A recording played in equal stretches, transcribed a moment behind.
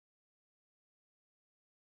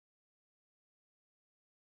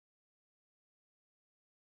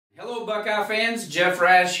Hello, Buckeye fans. Jeff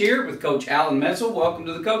Rash here with Coach Alan Metzel. Welcome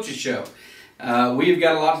to the Coaches Show. We've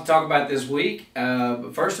got a lot to talk about this week.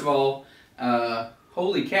 But first of all,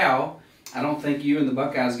 holy cow, I don't think you and the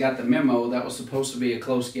Buckeyes got the memo that was supposed to be a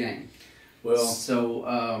close game. Well,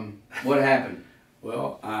 so what happened?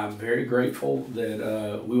 Well, I'm very grateful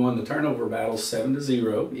that we won the turnover battle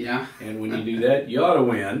 7-0. Yeah. And when you do that, you ought to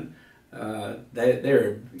win. They're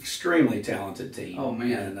an extremely talented team. Oh,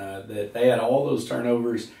 man. And that they had all those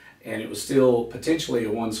turnovers, and it was still potentially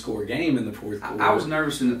a one-score game in the fourth quarter. I was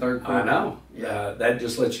nervous in the third quarter. I know. Yeah. That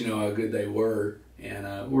just lets you know how good they were.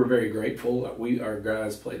 And we're very grateful. Our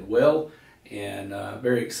guys played well. And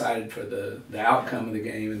very excited for the outcome of the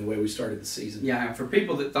game and the way we started the season. Yeah, for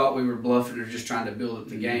people that thought we were bluffing or just trying to build up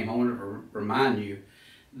the game, I want to remind you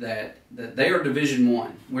that they are Division I.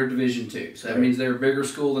 We're Division II. So that means they're a bigger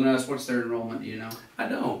school than us. What's their enrollment, do you know? I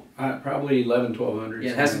don't. Probably 1,100.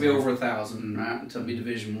 Yeah, it has to be over 1,000, right, to be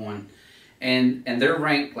Division I. And they're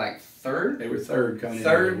ranked like third? They were third coming in.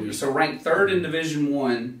 Third, so ranked third in Division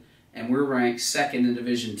I. And we're ranked second in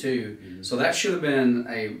Division II. So that should have been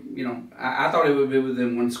I thought it would be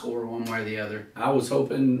within one score one way or the other. I was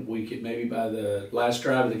hoping we could maybe by the last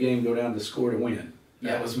drive of the game go down to score to win.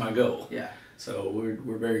 That was my goal. Yeah. So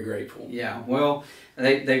we're very grateful. Yeah, well,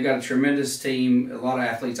 they've got a tremendous team, a lot of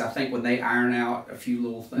athletes. I think when they iron out a few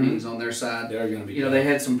little things on their side, they're going to be they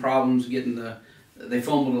had some problems getting they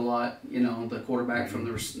fumbled a lot, the quarterback from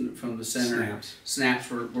the center.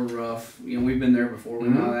 Snaps were rough. We've been there before. We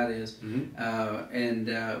know how that is.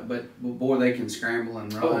 But boy, they can scramble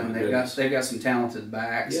and run. They've got some talented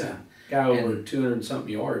backs. Yeah, guy over 200 and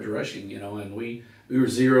something yards rushing. And we were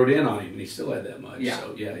zeroed in on him, and he still had that much. Yeah.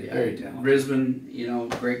 So very talented. Brisbane,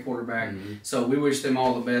 great quarterback. So we wish them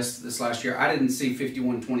all the best this last year. I didn't see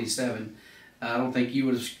 51-27. I don't think you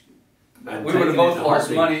would have. We would have both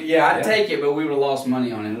lost money. Yeah, I'd take it, but we would have lost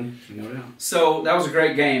money on it. No doubt. So that was a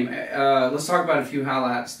great game. Let's talk about a few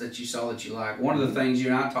highlights that you saw that you like. One of the things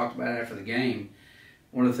you and I talked about after the game,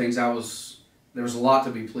 one of the things there was a lot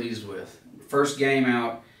to be pleased with. First game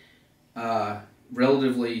out,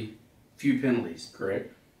 relatively few penalties.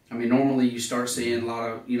 Correct. I mean, normally you start seeing a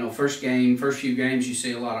lot of, first few games you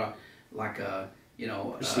see a lot of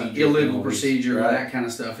illegal procedure, that kind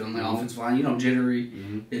of stuff on the offensive line. Jittery,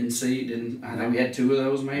 I think we had 2 of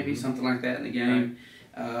those maybe, something like that in the game.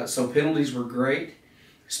 Right. So penalties were great.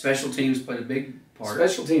 Special teams played a big part.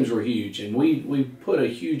 Special teams were huge, and we put a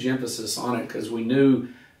huge emphasis on it because we knew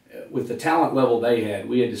with the talent level they had,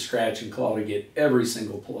 we had to scratch and claw to get every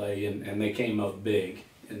single play, and they came up big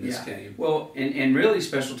in this game. Well, and really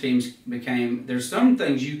special teams there's some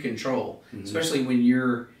things you control, especially when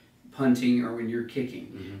you're punting or when you're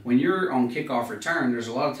kicking. When you're on kickoff return, there's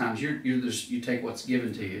a lot of times you take what's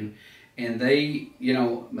given to you, and they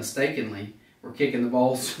mistakenly were kicking the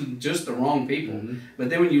balls just the wrong people. But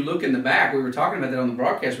then when you look in the back, we were talking about that on the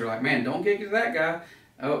broadcast. We're like, man, don't kick it to that guy.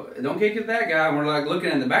 Oh, don't kick it to that guy. And we're like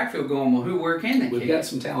looking in the backfield, going, well, where can they kick it? We've got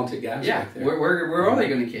some talented guys. Yeah, right there. Where are they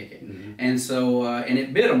going to kick it? And so and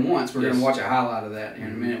it bit them once. We're going to watch a highlight of that in a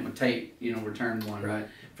minute when Tate returned one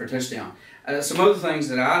for a touchdown. Some other things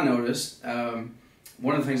that I noticed,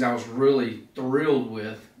 one of the things I was really thrilled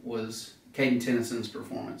with was Caden Tennyson's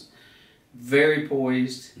performance. Very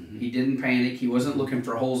poised. He didn't panic. He wasn't looking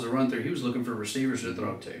for holes to run through. He was looking for receivers to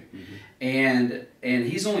throw to. And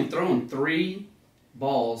he's only thrown 3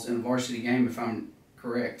 balls in a varsity game, if I'm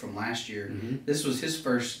correct, from last year. This was his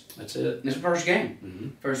first. That's it. His first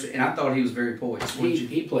game. And I thought he was very poised.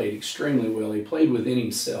 He played extremely well. He played within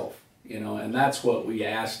himself, and that's what we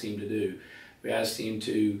asked him to do. We asked him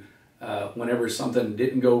to, whenever something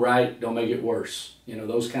didn't go right, don't make it worse.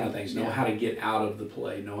 Those kind of things. Know how to get out of the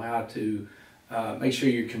play. Know how to make sure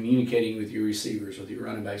you're communicating with your receivers, with your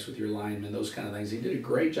running backs, with your linemen, those kind of things. He did a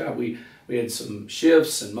great job. We had some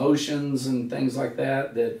shifts and motions and things like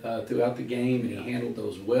that throughout the game, and he handled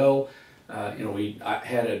those well. We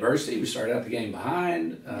had adversity. We started out the game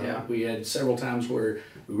behind. We had several times where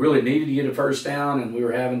we really needed to get a first down, and we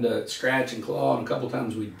were having to scratch and claw, and a couple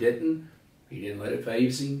times we didn't. He didn't let it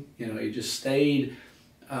phase him. He just stayed.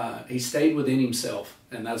 He stayed within himself,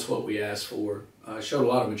 and that's what we asked for. Showed a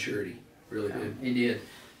lot of maturity. Really did. He did.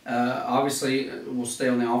 Obviously, we'll stay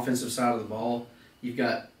on the offensive side of the ball. You've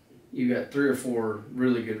got 3 or 4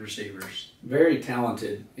 really good receivers. Very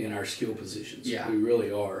talented in our skill positions. Yeah, we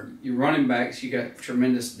really are. Your running backs, you got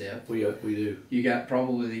tremendous depth. We do. You got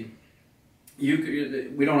probably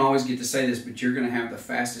we don't always get to say this, but you're going to have the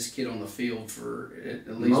fastest kid on the field for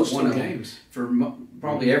at least most one of of the games. For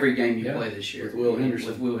probably every game you play this year. With Will Henderson.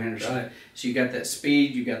 With Will Henderson. Right. So you got that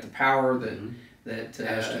speed, you got the power that that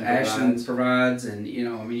Ashton provides, and you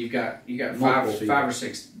know, I mean, you've got five or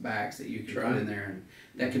six backs that you can put in there, and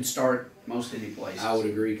that could start most any place. I would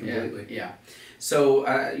agree completely. Yeah.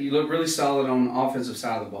 So you look really solid on the offensive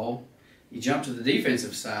side of the ball. You jump to the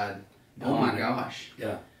defensive side. Oh my gosh.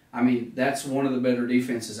 Yeah. I mean, that's one of the better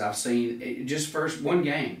defenses I've seen. Just one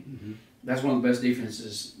game. That's one of the best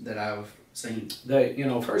defenses that I've seen. You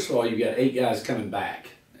know, first of all, you've got 8 guys coming back,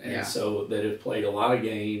 and so that have played a lot of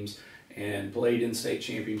games and played in state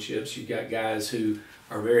championships. You've got guys who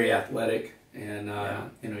are very athletic, and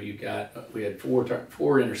you know, we had four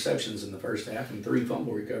interceptions in the first half and 3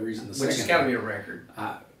 fumble recoveries in the second half. Which has got to be a record.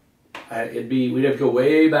 We'd have to go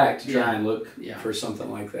way back to try and look for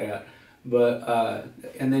something like that. But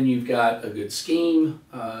and then you've got a good scheme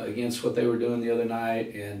against what they were doing the other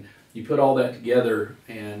night, and you put all that together,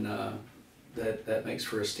 and that makes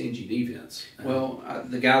for a stingy defense. Well,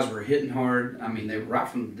 the guys were hitting hard. I mean, they were right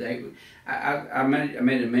from the day. I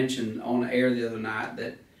made a mention on the air the other night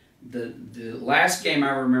that the last game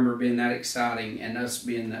I remember being that exciting and us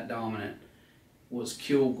being that dominant was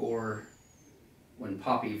Kilgore when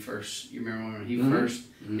Poppy first. You remember when he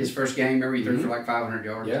his first game? Remember he threw for like 500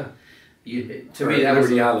 yards. Yeah. To me, that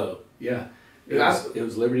was Liberty-Ilo. Yeah. It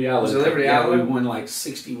was Liberty-Ilo. Was it Liberty-Ilo? We won like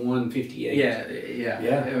 61-58.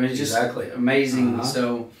 Yeah. I mean, it's just amazing.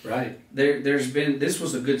 So this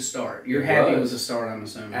was a good start. You're happy with the start, I'm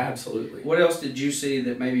assuming. Absolutely. What else did you see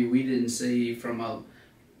that maybe we didn't see from a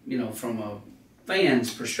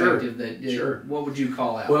fan's perspective? What would you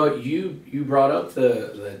call out? Well, you brought up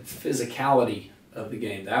the physicality of the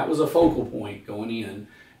game. That was a focal point going in.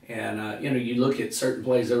 And, you know, you look at certain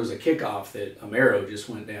plays. There was a kickoff that Amaro just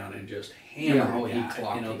went down and just hammered. He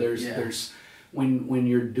clocked him. There's when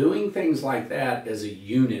you're doing things like that as a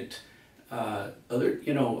unit,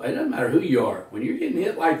 you know, it doesn't matter who you are. When you're getting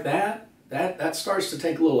hit like that starts to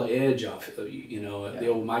take a little edge off of you. You know, the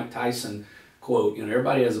old Mike Tyson quote, you know,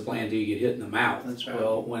 everybody has a plan until you get hit in the mouth. That's right.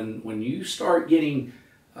 Well, when you start getting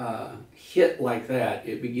hit like that,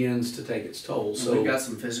 it begins to take its toll. So we've got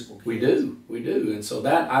some physical kids. We do, and so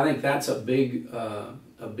I think that's a big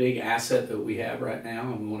asset that we have right now,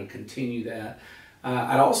 and we want to continue that.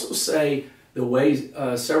 I'd also say the way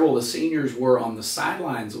several of the seniors were on the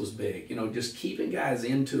sidelines was big. You know, just keeping guys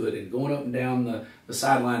into it and going up and down the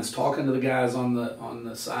sidelines, talking to the guys on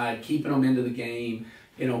the side, keeping them into the game.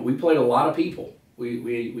 You know, we played a lot of people. We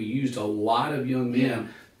used a lot of young men. Yeah.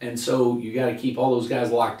 And so you got to keep all those guys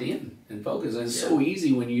locked in and focused. And it's so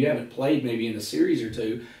easy when you haven't played maybe in a series or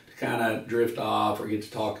two to kind of drift off or get to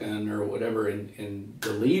talking or whatever. And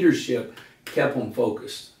the leadership kept them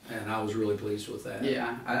focused, and I was really pleased with that.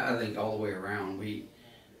 Yeah, I think all the way around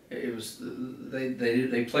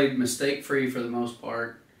they played mistake free for the most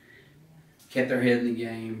part, kept their head in the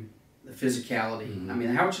game, the physicality. I mean,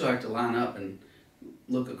 how would you like to line up and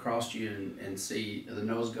look across you and see the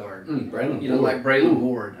nose guard, Braylon, you know, like Braylon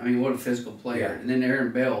Ward. I mean, what a physical player. Yeah. And then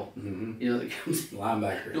Aaron Bell, you know, that comes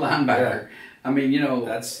linebacker. Yeah. I mean, you know,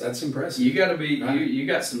 that's impressive. You got to be you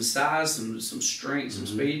got some size, some strength, some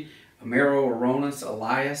speed. Amaro, Aronis,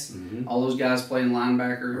 Elias, all those guys playing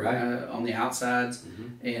linebacker on the outsides,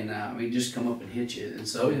 and I mean, just come up and hit you. And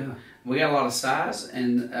so we got a lot of size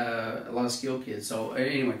and a lot of skill kids. So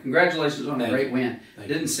anyway, congratulations on a great win.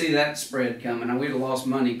 Didn't see that spread coming. We'd have lost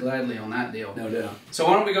money gladly on that deal. No doubt. So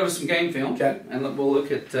why don't we go to some game film? Okay. And we'll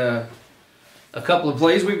look at a couple of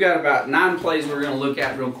plays. We've got about 9 plays we're going to look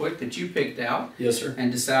at real quick that you picked out. Yes, sir.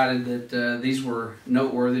 And decided that these were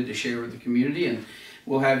noteworthy to share with the community. And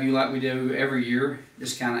we'll have you, like we do every year,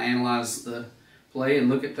 just kind of analyze the play and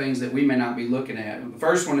look at things that we may not be looking at. The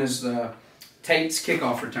first one is Tate's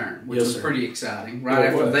kickoff return, which was pretty exciting, right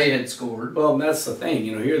after they had scored. Well, and that's the thing.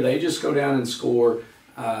 You know, here they just go down and score.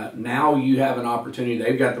 Now you have an opportunity.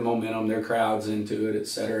 They've got the momentum. Their crowd's into it, et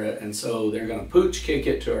cetera. And so they're going to pooch kick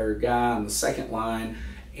it to our guy on the second line.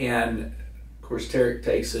 And, of course, Tarek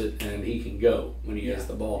takes it, and he can go when he has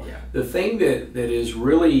the ball. Yeah. The thing that is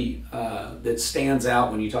really that stands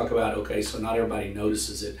out when you talk about, okay, so not everybody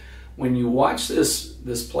notices it. When you watch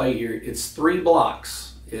this play here, it's 3 blocks.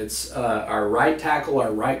 It's our right tackle,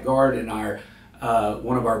 our right guard, and our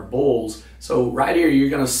one of our bulls. So right here, you're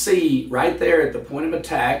going to see right there at the point of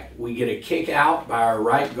attack, we get a kick out by our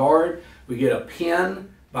right guard, we get a pin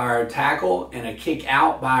by our tackle, and a kick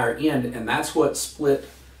out by our end, and that's what split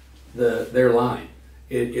their line.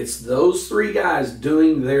 It's those 3 guys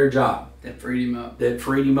doing their job. That freed him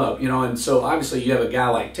up. You know, and so obviously you have a guy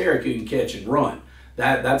like Tarek who can catch and run.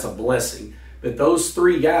 That's a blessing. But those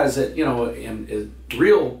three guys that, you know, in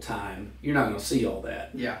real time, you're not going to see all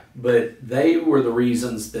that. Yeah. But they were the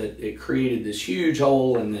reasons that it created this huge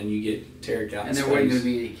hole, and then you get Tarek out. And there wasn't going to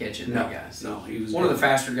be any catching that guys. No, he was one of the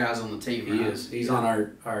faster guys on the team. He is. He's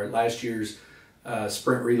on our last year's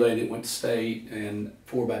sprint relay that went to state, and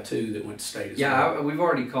 4x2 that went to state as well. We've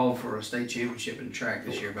already called for a state championship in track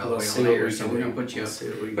this year, by the way, on air. So we're going to put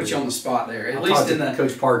you on the spot there. At least in the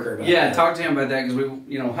Coach Parker about that. Yeah, talk to him about that, because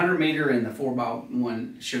 100 meter and the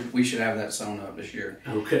 4x1 we should have that sewn up this year.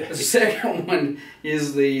 Okay. The second one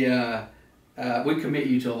is the we commit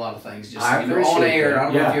you to a lot of things. Just I appreciate on air. that. I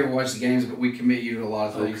don't know if you ever watch the games, but we commit you to a lot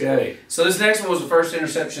of things. Okay. So this next one was the first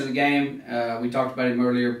interception of the game. We talked about him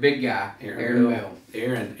earlier. Big guy, Aaron Bell.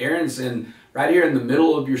 Aaron's right here in the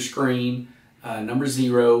middle of your screen, number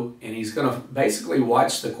 0, and he's going to basically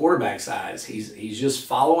watch the quarterback's eyes. He's just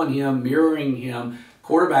following him, mirroring him.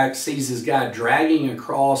 Quarterback sees his guy dragging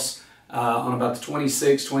across on about the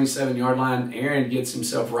 26, 27-yard line. Aaron gets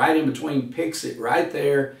himself right in between, picks it right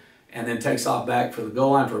there, and then takes off back for the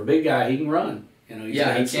goal line. For a big guy, he can run. You know,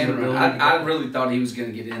 he can run. I really thought he was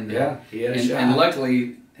going to get in there. Yeah, he had a shot. And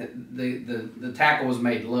luckily, the tackle was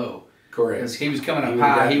made low. Correct. Because he was coming up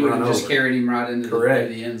high, he would have just carried him right into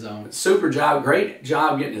the end zone. Super job. Great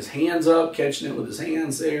job getting his hands up, catching it with his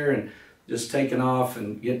hands there, and just taking off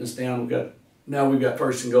and getting us down. Now we've got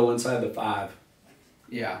first and goal inside the 5.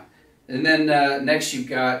 Yeah. And then next you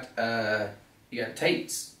got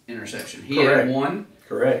Tate's interception. He had one.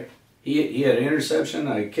 Correct. He had an interception,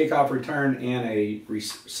 a kickoff return, and a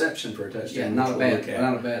reception for a touchdown. Yeah, not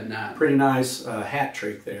a bad night. Pretty nice hat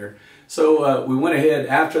trick there. So we went ahead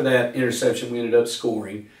after that interception. We ended up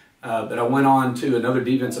scoring, but I went on to another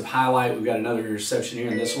defensive highlight. We've got another interception here,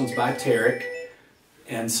 and this one's by Tarek.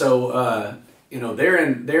 And so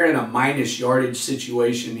they're in a minus yardage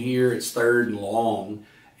situation here. It's 3rd and long,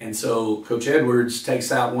 and so Coach Edwards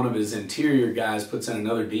takes out one of his interior guys, puts in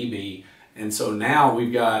another DB, and so now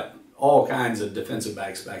we've got all kinds of defensive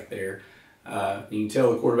backs back there. You can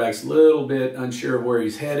tell the quarterback's a little bit unsure of where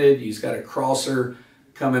he's headed. He's got a crosser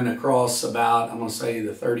coming across about, I'm going to say,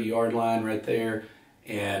 the 30-yard line right there,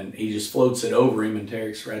 and he just floats it over him, and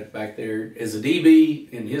Tarek's right back there. As a DB,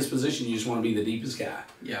 in his position, you just want to be the deepest guy.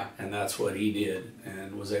 Yeah. And that's what he did,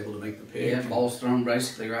 and was able to make the pick. Yeah, ball's thrown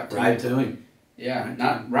basically right to him. Yeah,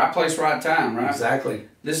 not right place, right time, right? Exactly.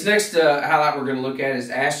 This next highlight we're going to look at is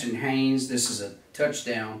Ashton Haynes. This is a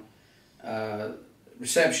touchdown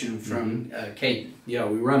reception from Caden. Yeah,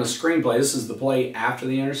 we run a screenplay. This is the play after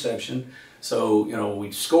the interception. So,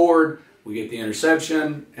 we scored, we get the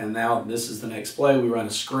interception, and now this is the next play. We run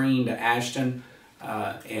a screen to Ashton,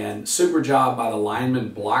 and super job by the lineman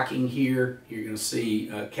blocking here. You're going to see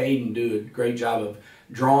Caden do a great job of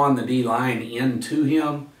drawing the D-line into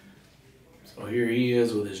him. So here he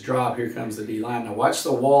is with his drop. Here comes the D-line. Now watch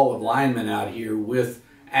the wall of linemen out here with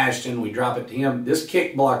Ashton. We drop it to him. This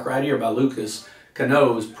kick block right here by Lucas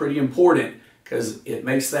Cano is pretty important because it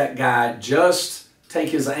makes that guy just take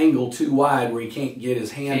his angle too wide where he can't get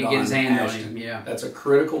his hand on Ashton. Yeah. That's a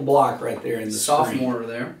critical block right there in the sophomore screen.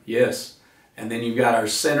 There. Yes. And then you've got our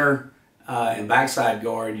center and backside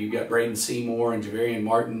guard. You've got Braden Seymour and Javarian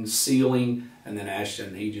Martin sealing, and then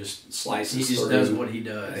Ashton, he just slices through. He just does what he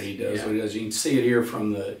does. He does what he does. You can see it here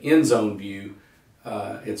from the end zone view.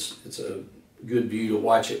 It's a good view to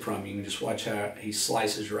watch it from. You can just watch how he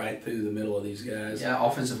slices right through the middle of these guys. Yeah,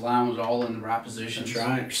 offensive line was all in the right positions. That's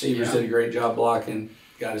right. Receivers did a great job blocking,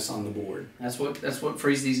 got us on the board. That's what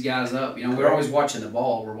frees these guys up. We're always watching the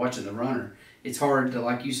ball. We're watching the runner. It's hard to,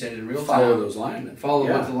 like you said, in real time, follow those linemen. Follow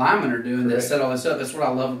what the linemen are doing. That set all this up. That's what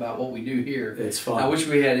I love about what we do here. It's fun. I wish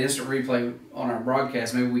we had instant replay on our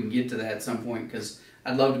broadcast. Maybe we can get to that at some point because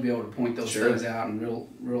I'd love to be able to point those things out in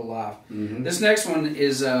real life. Mm-hmm. This next one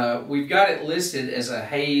is we've got it listed as a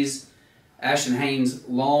Ashton Haynes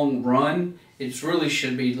long run. It really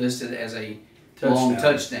should be listed as a long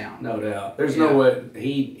touchdown. No doubt. There's no way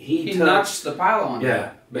he notched the pylon.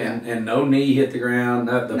 Yeah. And no knee hit the ground.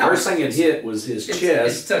 The first thing it hit was his chest.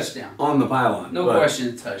 It's touchdown on the pylon. No question,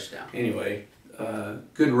 it's touchdown. Anyway,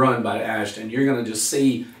 good run by Ashton. You're going to just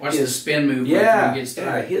see watch the spin move. Yeah,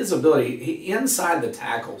 his ability inside the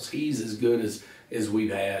tackles. He's as good as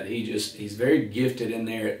we've had. He's very gifted in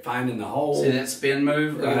there at finding the hole. See that spin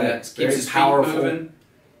move? Look at that. Keeps his powerful. Moving.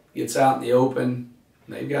 Gets out in the open.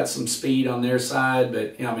 They've got some speed on their side,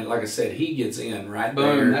 but like I said, he gets in right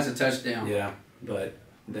there. Boom! That's a touchdown. Yeah, but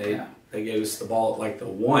they gave us the ball at like the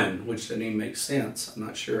 1, which didn't even make sense. I'm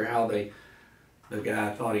not sure how the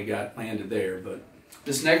guy thought he got landed there, but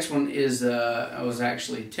this next one was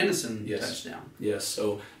actually Tennyson touchdown. Yes,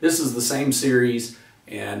 so this is the same series,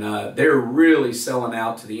 And they're really selling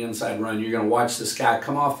out to the inside run. You're going to watch this guy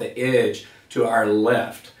come off the edge to our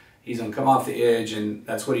left. He's going to come off the edge, and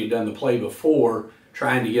that's what he'd done the play before,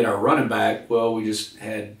 trying to get our running back. Well, we just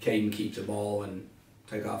had Caden keep the ball and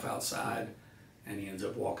take off outside, and he ends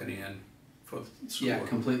up walking in for the score. Yeah,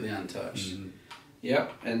 completely untouched.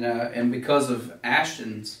 Yep, and because of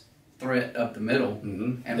Ashton's threat up the middle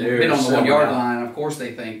and been on the 1 yard line, of course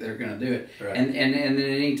they think they're going to do it. Right. And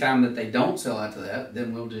any time that they don't sell out to that,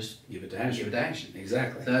 then we'll just give it to Ashton.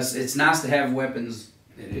 Exactly. So it's nice to have weapons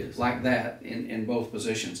like that in both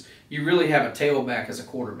positions. You really have a tailback as a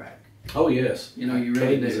quarterback. Oh yes, you really do.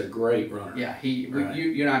 Caden is a great runner. Yeah, you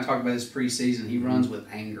and I talked about this preseason. He runs with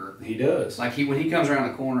anger. He does. Like when he comes around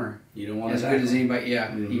the corner, you don't want as good as anybody.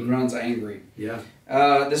 Yeah, he runs angry. Yeah.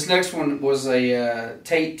 This next one was a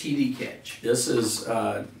Tate TD catch. This is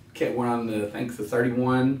went on the, I think, the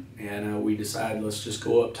 31, and we decided let's just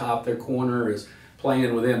go up top. Their corner is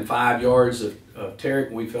playing within 5 yards of Tarek,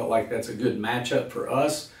 and we felt like that's a good matchup for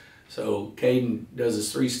us. So Caden does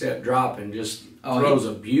his 3-step drop and just throws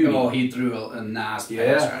a beauty. Oh, he threw a nice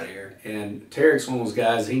pass right here. And Tarek's one of those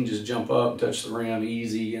guys, he can just jump up and touch the rim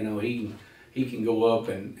easy. You know, he can go up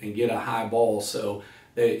and get a high ball. So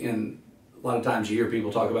a lot of times you hear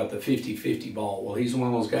people talk about the 50-50 ball. Well, he's one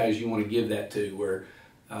of those guys you want to give that to, where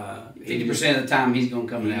 50% of the time he's going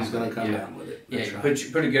to come down. He's going to come down with it. That's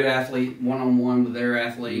right. Put a good athlete one-on-one with their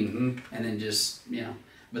athlete, and then just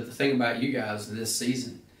But the thing about you guys this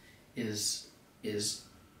season is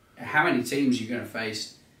how many teams you're going to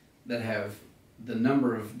face that have the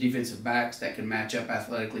number of defensive backs that can match up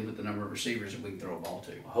athletically with the number of receivers that we can throw a ball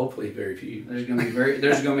to. Hopefully, very few. There's going to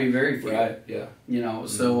be very few. Right. Yeah. You know,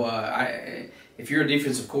 so if you're a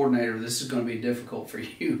defensive coordinator, this is going to be difficult for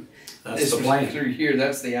you. That's the plan. Through here,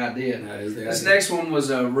 that's the idea. That is the idea. This next one was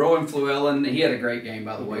Rowan Fluellen. He had a great game,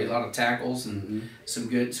 by the way. A lot of tackles and some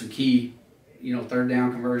key, third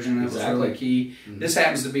down conversion. That was really key. This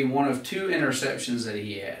happens to be one of 2 interceptions that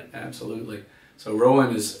he had. Absolutely. So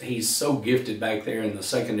Rowan he's so gifted back there in the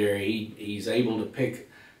secondary. He's able to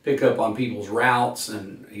pick up on people's routes,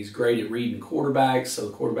 and he's great at reading quarterbacks. So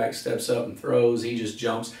the quarterback steps up and throws. He just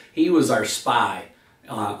jumps. He was our spy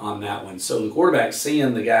on that one. So the quarterback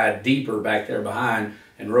seeing the guy deeper back there behind,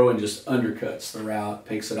 and Rowan just undercuts the route,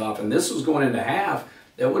 picks it off. And this was going into half.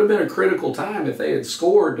 That would have been a critical time if they had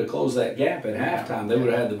scored to close that gap at halftime. They would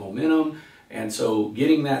have had the momentum. And so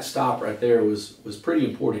getting that stop right there was pretty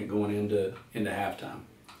important going into halftime.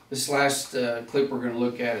 This last clip we're going to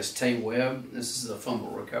look at is Tay Webb. This is a fumble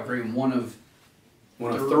recovery, and one of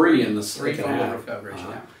 3 in the second fumble half. recoveries.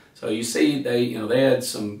 So you see they had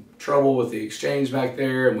some trouble with the exchange back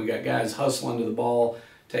there, and we got guys hustling to the ball.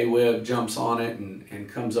 Tay Webb jumps on it and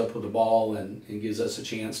comes up with the ball and gives us a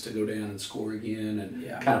chance to go down and score again and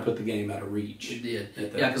kind of put the game out of reach. It did.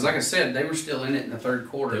 Yeah, because like I said, they were still in it in the third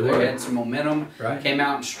quarter. They had some momentum, came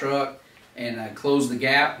out and struck, and closed the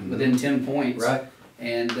gap within 10 points. Right.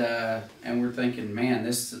 And we're thinking, man,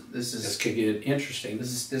 this could get interesting.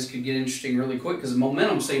 This could get interesting really quick, because the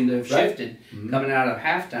momentum seemed to have shifted coming out of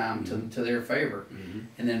halftime to their favor.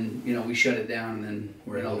 And then we shut it down, and then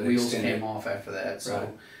the wheels came off after that.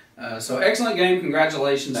 So so excellent game.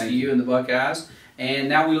 Congratulations to you and the Buckeyes. And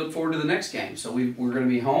now we look forward to the next game. So we're going to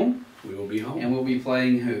be home. We will be home. And we'll be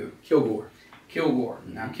playing who? Kilgore.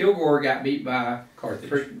 Now Kilgore got beat by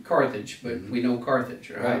Carthage, but we know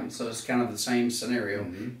Carthage, right? So it's kind of the same scenario. I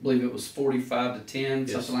believe it was 45-10,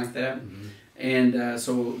 something like that. And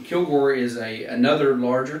so Kilgore is another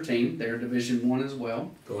larger team. They're Division I as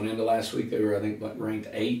well. Going into last week, they were, I think, ranked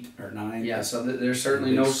 8 or 9. Yeah, so there's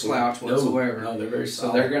certainly no slouch whatsoever. No, they're very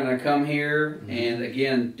solid. So they're going to come here, and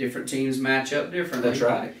again, different teams match up differently. That's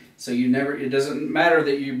right. So it doesn't matter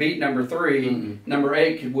that you beat number 3. Number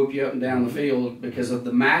 8 could whoop you up and down the field because of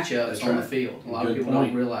the matchups on the field. A lot of people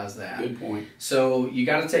don't realize that. Good point. So you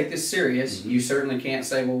got to take this serious. You certainly can't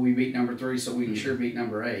say, well, we beat number 3, so we can sure beat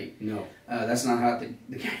number 8. No. That's not how the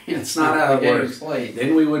game. It's not how it works. Played.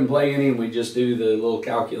 Then we wouldn't play any, and we'd just do the little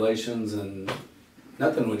calculations, and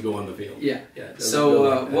nothing would go on the field. Yeah.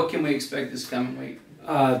 So what can we expect this coming week?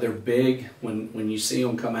 They're big. When you see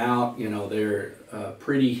them come out, they're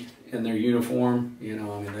pretty in their uniform. I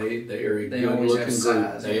mean, they are a good looking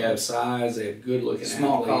group. They have size. They have good looking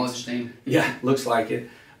small athletes. College team. Yeah, looks like it.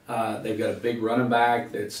 They've got a big running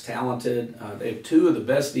back that's talented. They have 2 of the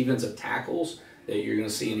best defensive tackles that you're going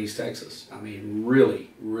to see in East Texas. I mean, really,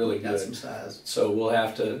 really good. Got some size. So we'll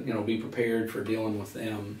have to, be prepared for dealing with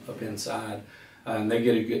them up inside. And they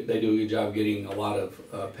do a good job getting a lot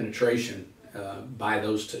of penetration by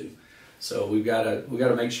those 2. So we've got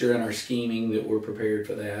to make sure in our scheming that we're prepared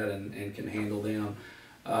for that and can handle them.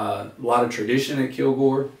 A lot of tradition at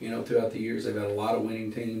Kilgore, throughout the years. They've had a lot of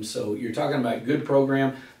winning teams. So you're talking about a good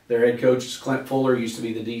program. Their head coach, Clint Fuller, used to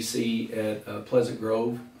be the DC at Pleasant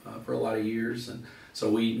Grove for a lot of years. And so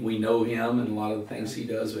we know him and a lot of the things he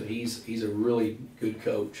does, but he's a really good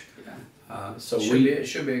coach. So it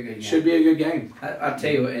should be a good game. Should be a good game. I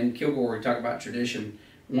tell you, in Kilgore, we talk about tradition.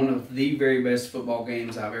 One of the very best football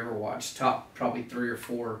games I've ever watched, top probably 3 or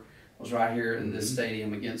 4, was right here in this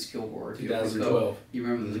stadium against Kilgore. 2012. You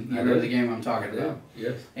remember the game I'm talking about?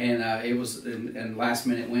 Yes. And it was in last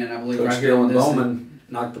minute win, I believe. Coach right here Dylan Bowman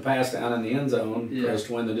knocked the pass down in the end zone for us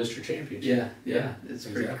to win the district championship. Yeah. It's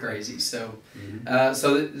pretty crazy. So,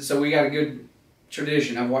 so we got a good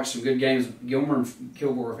tradition. I've watched some good games. Gilmer and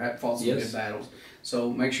Kilgore have fought some good battles. So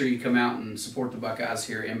make sure you come out and support the Buckeyes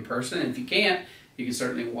here in person. And if you can't, you can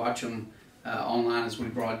certainly watch them online as we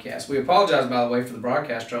broadcast. We apologize, by the way, for the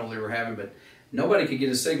broadcast trouble they were having, but nobody could get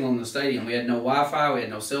a signal in the stadium. We had no Wi-Fi. We had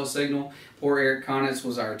no cell signal. Poor Eric Conitz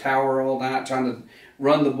was our tower all night trying to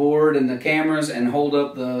run the board and the cameras and hold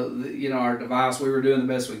up our device. We were doing the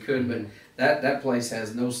best we could, but that place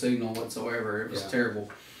has no signal whatsoever. It was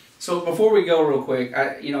terrible. So before we go real quick,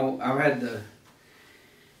 I've had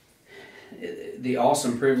the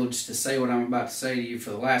awesome privilege to say what I'm about to say to you for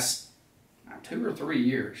the last 2 or 3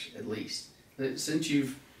 years at least, since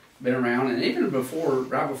you've been around, and even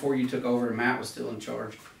right before you took over and Matt was still in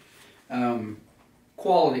charge.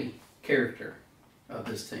 Quality character of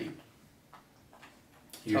this team.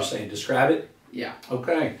 You're saying describe it? Yeah.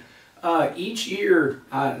 Okay. Each year,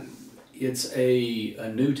 it's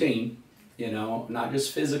a new team. Not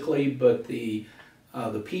just physically, but the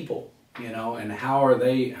people. And how are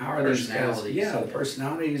they? How are personalities? The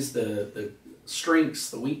personalities, the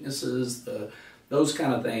strengths, the weaknesses, those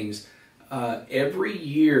kind of things. Every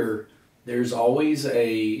year, there's always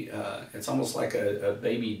it's almost like a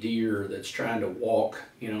baby deer that's trying to walk,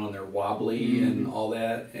 and they're wobbly and all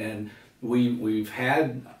that. And we've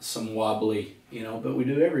had some wobbly, but we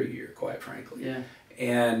do every year, quite frankly. Yeah.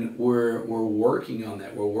 And we're working on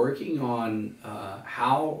that. We're working on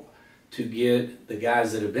how to get the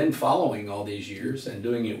guys that have been following all these years and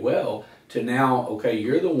doing it well to now, okay,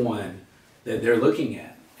 you're the one that they're looking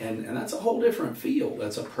at. And that's a whole different feel.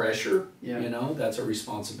 That's a pressure, that's a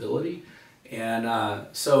responsibility. And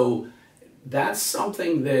so that's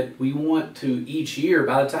something that we want to each year.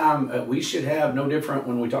 By the time we should have no different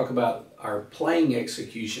when we talk about our playing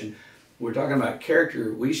execution, we're talking about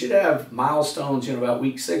character. We should have milestones, about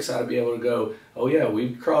week 6 I ought to be able to go, oh yeah,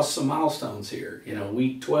 we've crossed some milestones here.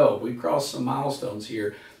 Week 12, we've crossed some milestones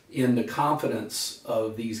here in the confidence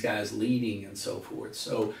of these guys leading and so forth.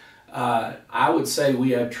 So I would say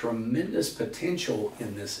we have tremendous potential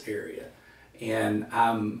in this area. And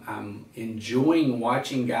I'm enjoying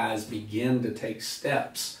watching guys begin to take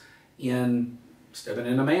steps stepping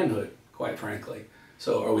into manhood, quite frankly.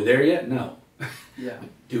 So are we there yet? No. Yeah.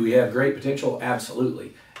 Do we have great potential?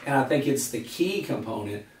 Absolutely. And I think it's the key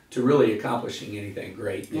component to really accomplishing anything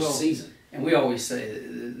great this season. And we always say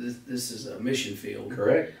that this is a mission field.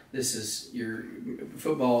 Correct. This is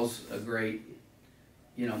football's a great,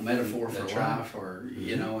 metaphor for life, or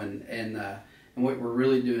and what we're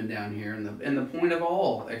really doing down here, and the point of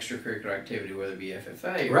all extracurricular activity, whether it be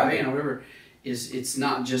FFA or band or whatever, is it's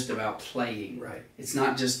not just about playing. Right. It's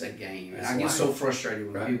not just a game. And I get so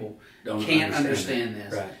frustrated when people can't understand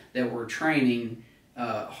this, that we're training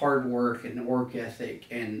hard work and work ethic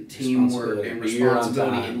and teamwork and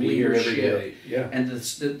responsibility and leadership. And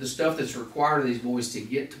the stuff that's required of these boys to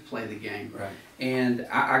get to play the game. Right. And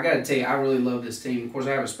I got to tell you, I really love this team. Of course,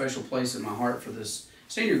 I have a special place in my heart for this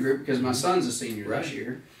senior group because my son's a senior this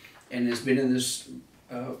year and has been in this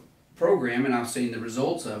program, and I've seen the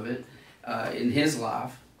results of it in his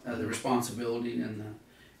life, the responsibility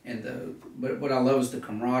but what I love is the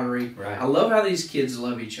camaraderie. Right. I love how these kids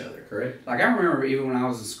love each other. Correct. Like I remember even when I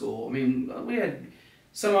was in school, I mean, we had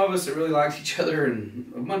some of us that really liked each other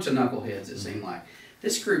and a bunch of knuckleheads, it seemed like.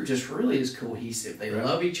 This group just really is cohesive. They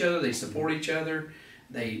love each other, they support each other.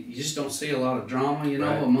 You just don't see a lot of drama,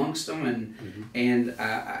 amongst them, and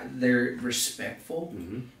they're respectful.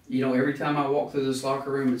 Every time I walk through this locker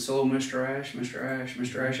room, it's hello, Mr. Ash, Mr. Ash,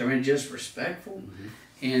 Mr. Ash. I mean, just respectful.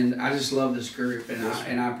 And I just love this group,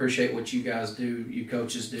 and I appreciate what you guys do, you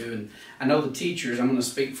coaches do, and I know the teachers. I'm going to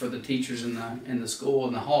speak for the teachers in the school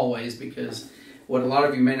in the hallways, because what a lot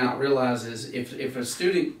of you may not realize is if a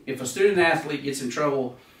student athlete gets in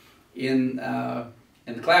trouble in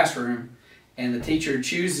the classroom, and the teacher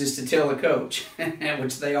chooses to tell the coach,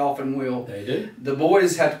 which they often will. They do. The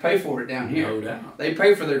boys have to pay for it down here. No doubt. They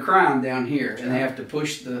pay for their crime down here, and they have to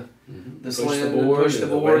push the sled, push the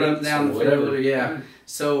board up and down the field. Yeah.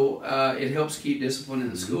 So it helps keep discipline in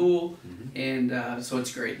the school, and so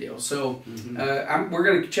it's a great deal. So we're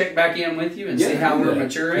going to check back in with you and see how we're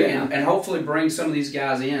maturing, and hopefully bring some of these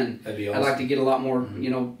guys in. That'd be awesome. I'd like to get a lot more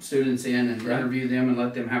students in and interview them and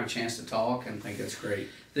let them have a chance to talk. And I think that's great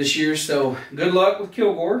this year. So good luck with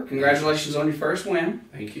Kilgore. Congratulations on your first win.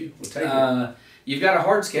 Thank you. We'll take it. You've got a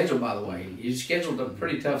hard schedule, by the way. You scheduled a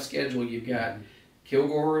pretty tough schedule. You've got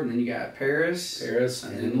Kilgore, and then you got Paris,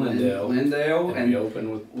 and then Lindale, and we open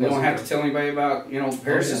with. We don't have to tell anybody about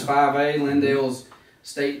Paris is 5A, Lindale's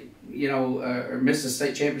state, or missed the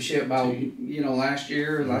state championship by last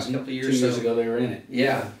couple of years. 2 years ago they were in it.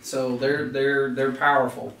 Yeah, so they're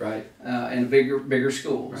powerful, right? And bigger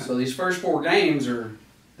school. Right. So these first 4 games are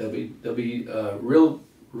they'll be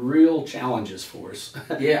real challenges for us.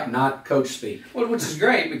 Yeah. Not coach speak. Well, which is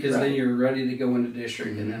great because then you're ready to go into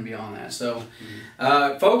district and then beyond that. So,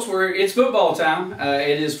 folks, it's football time.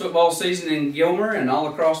 It is football season in Gilmer and all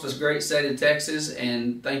across this great state of Texas.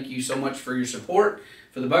 And thank you so much for your support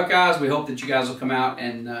for the Buckeyes. We hope that you guys will come out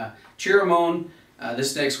and cheer them on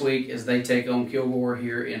this next week as they take on Kilgore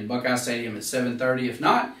here in Buckeye Stadium at 7:30. If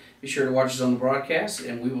not, be sure to watch us on the broadcast,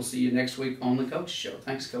 and we will see you next week on the Coach Show.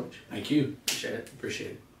 Thanks, Coach. Thank you. Appreciate it.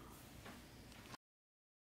 Appreciate it.